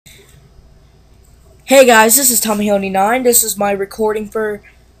Hey guys, this is TommyHill89. This is my recording for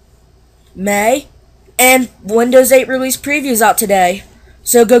May, and Windows 8 release preview is out today,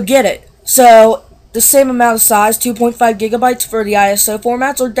 so go get it. So, the same amount of size, 2.5 gigabytes for the ISO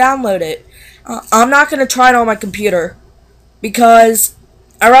formats, or download it. I'm not going to try it on my computer, because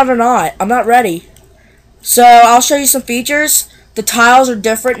I'd rather not. I'm not ready. So, I'll show you some features. The tiles are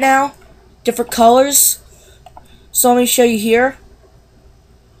different now, different colors. So, let me show you here.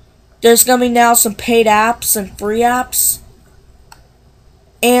 There's going to be now some paid apps and free apps.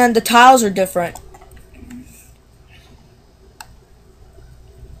 And the tiles are different,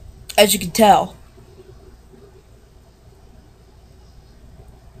 as you can tell.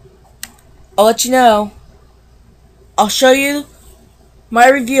 I'll let you know. I'll show you my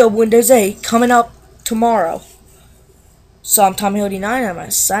review of Windows 8 coming up tomorrow. So I'm TommyHill89 and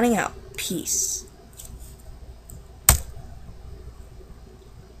I'm signing out. Peace.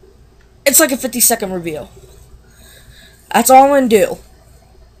 It's like a 50-second review. That's all I'm going to do.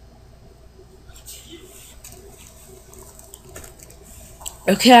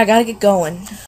 Okay, I gotta get going.